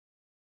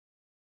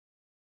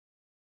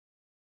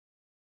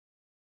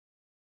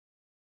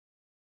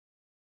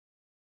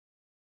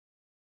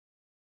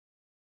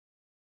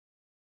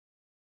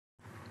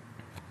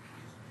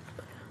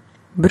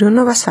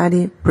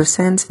Brúnobasa리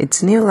presents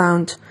its new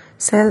launch,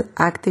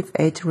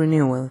 Age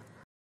Renewal,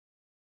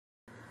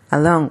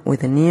 along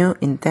with a new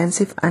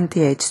intensive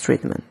anti-age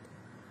treatment.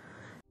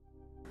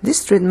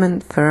 This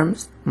treatment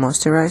firms,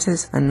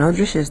 moisturizes and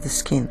nourishes the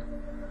skin.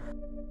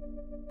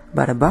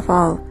 But above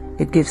all,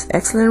 it gives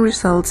excellent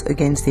results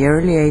against the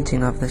early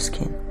aging of the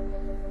skin.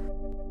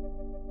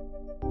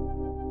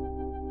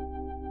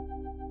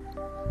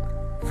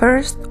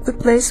 First, we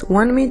place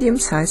one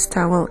medium-sized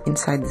towel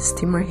inside the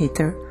steamer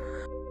heater,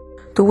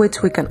 to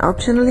which we can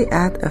optionally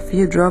add a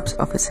few drops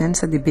of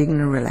Essenza di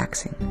Beginner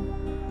Relaxing.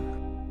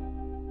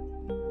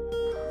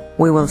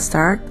 We will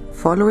start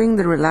following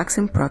the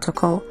relaxing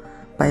protocol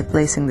by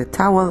placing the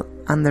towel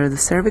under the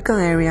cervical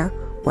area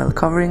while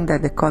covering the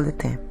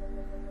décolleté.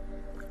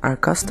 Our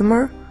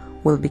customer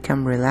will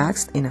become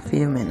relaxed in a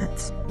few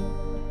minutes.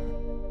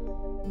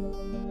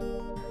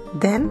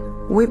 Then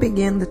we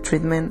begin the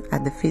treatment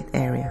at the feet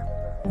area.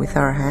 With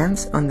our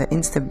hands on the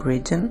instep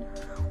region,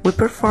 we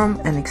perform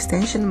an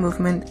extension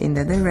movement in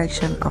the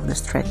direction of the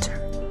stretcher.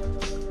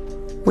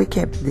 We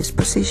keep this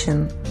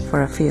position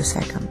for a few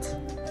seconds.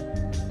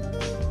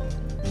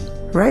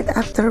 Right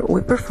after,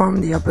 we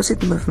perform the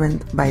opposite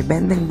movement by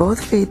bending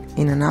both feet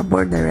in an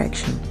upward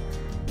direction,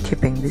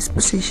 keeping this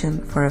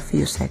position for a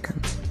few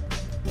seconds.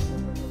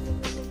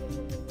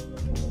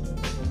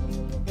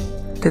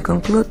 To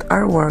conclude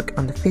our work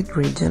on the feet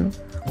region,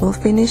 we'll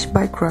finish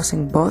by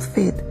crossing both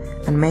feet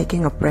and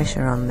making a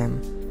pressure on them.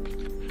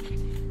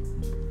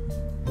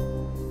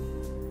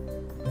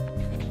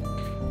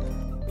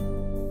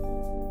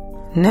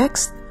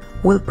 Next,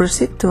 we'll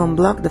proceed to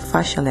unblock the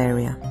facial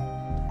area.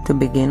 To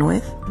begin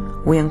with,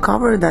 we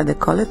uncover the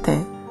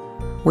décolleté,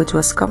 which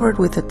was covered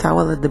with a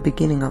towel at the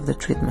beginning of the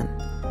treatment,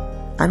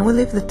 and we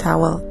leave the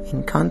towel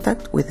in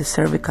contact with the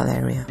cervical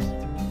area.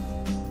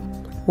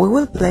 We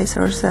will place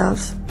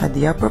ourselves at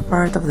the upper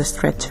part of the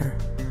stretcher,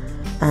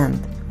 and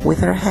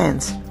with our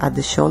hands at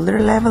the shoulder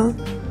level,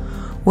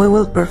 we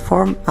will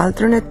perform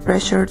alternate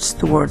pressures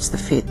towards the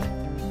feet.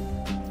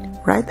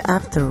 Right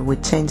after, we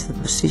change the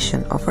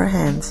position of our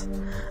hands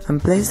and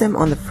place them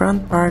on the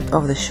front part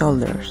of the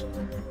shoulders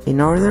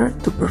in order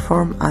to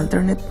perform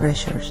alternate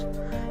pressures,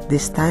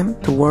 this time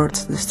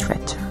towards the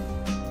stretcher.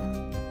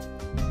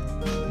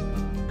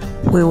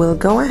 We will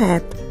go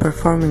ahead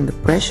performing the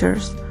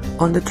pressures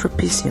on the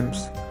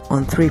trapeziums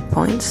on 3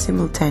 points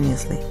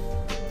simultaneously.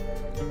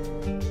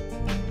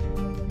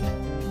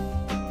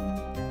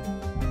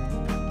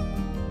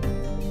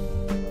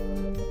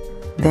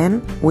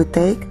 Then we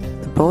take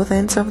both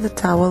ends of the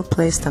towel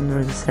placed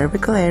under the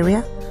cervical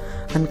area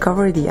and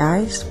cover the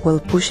eyes while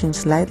pushing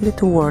slightly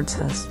towards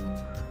us.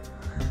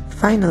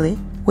 Finally,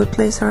 we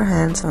place our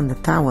hands on the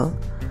towel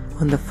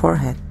on the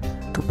forehead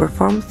to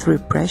perform 3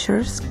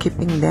 pressures,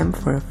 keeping them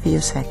for a few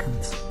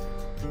seconds.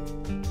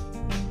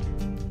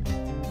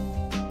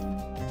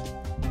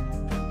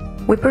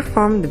 We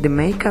perform the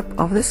makeup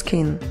of the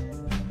skin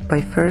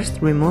by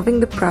first removing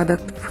the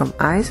product from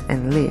eyes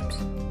and lips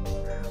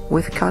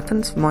with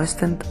cottons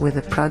moistened with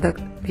the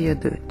product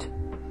Piedut.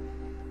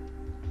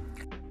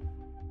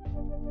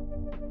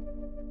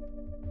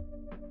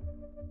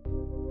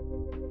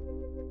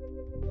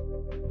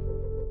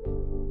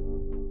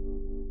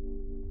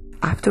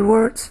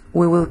 Afterwards,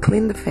 we will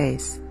clean the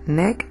face,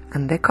 neck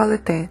and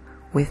décolleté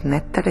with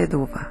Nettare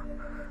d'uva,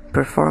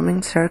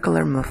 performing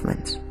circular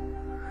movements.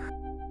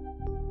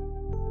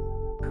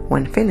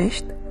 When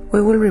finished,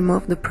 we will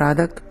remove the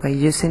product by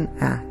using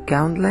a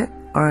gauntlet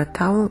or a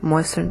towel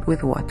moistened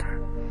with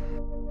water.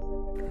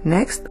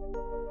 Next,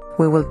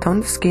 we will tone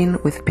the skin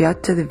with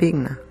Piaccia di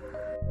Vigna,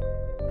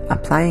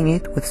 applying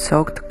it with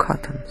soaked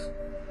cottons.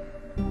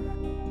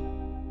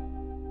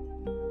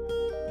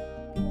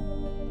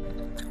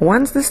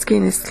 Once the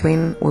skin is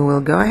clean, we will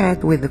go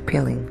ahead with the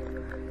peeling.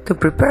 To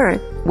prepare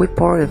it, we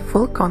pour the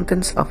full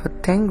contents of a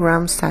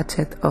 10-gram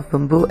sachet of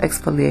bamboo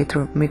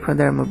exfoliator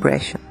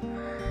microdermabrasion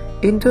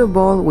into a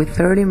bowl with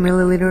 30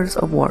 milliliters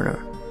of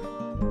water.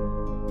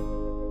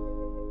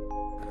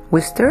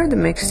 We stir the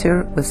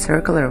mixture with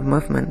circular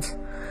movements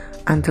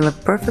until a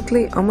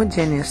perfectly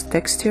homogeneous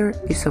texture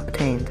is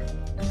obtained,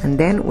 and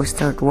then we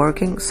start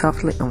working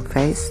softly on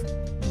face,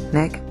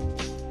 neck,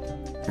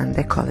 and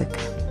décolleté.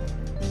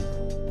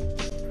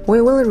 We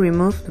will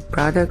remove the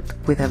product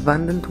with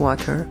abundant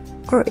water,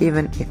 or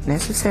even, if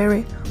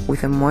necessary,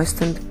 with a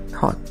moistened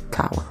hot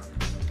towel.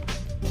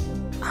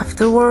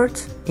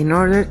 Afterwards, in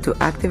order to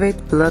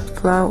activate blood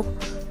flow,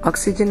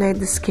 oxygenate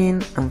the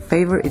skin, and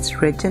favor its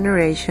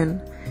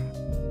regeneration,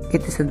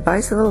 it is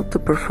advisable to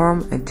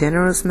perform a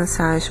generous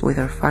massage with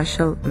our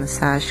facial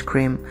massage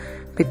cream,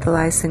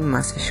 Vitalizing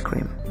Massage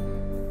Cream.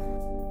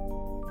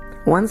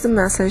 Once the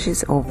massage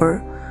is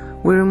over,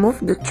 we remove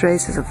the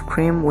traces of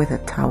cream with a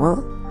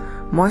towel,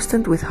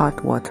 moistened with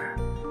hot water.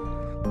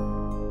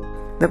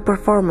 The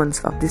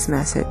performance of this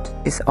massage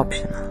is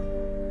optional.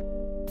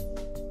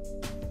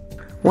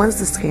 Once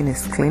the skin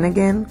is clean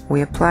again,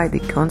 we apply the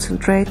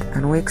concentrate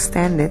and we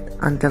extend it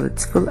until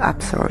its full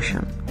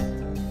absorption.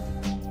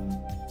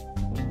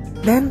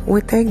 Then we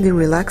take the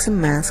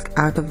relaxing mask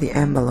out of the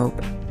envelope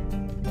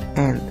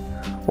and,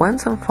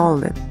 Once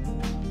unfolded,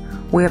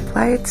 we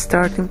apply it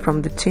starting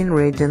from the chin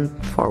region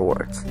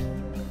forwards.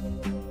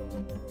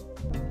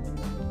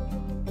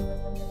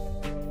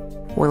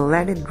 We'll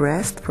let it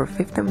rest for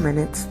 15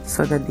 minutes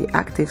so that the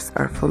actives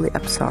are fully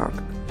absorbed.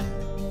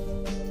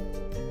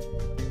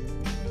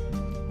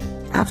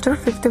 After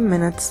 15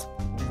 minutes,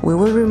 we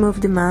will remove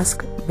the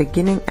mask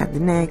beginning at the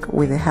neck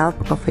with the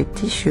help of a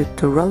tissue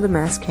to roll the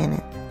mask in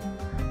it.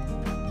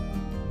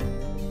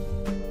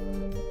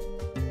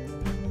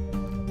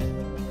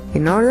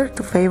 In order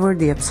to favor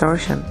the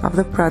absorption of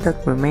the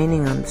product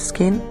remaining on the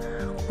skin,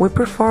 we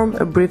perform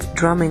a brief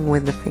drumming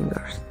with the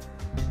fingers.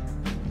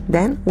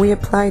 Then we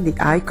apply the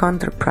eye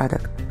contour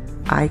product,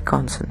 eye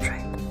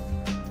concentrate.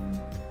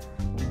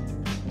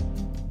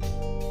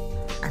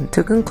 And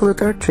to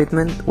conclude our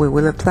treatment, we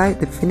will apply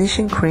the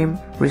finishing cream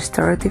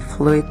Restorative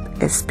Fluid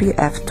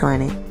SPF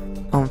 20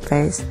 on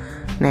face,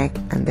 neck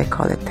and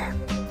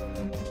décolleté.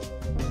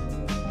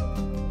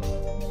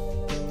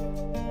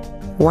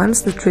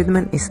 Once the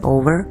treatment is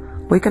over,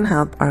 we can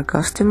help our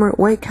customer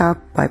wake up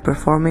by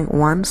performing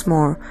once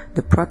more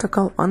the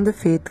protocol on the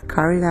feet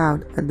carried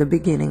out at the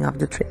beginning of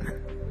the treatment.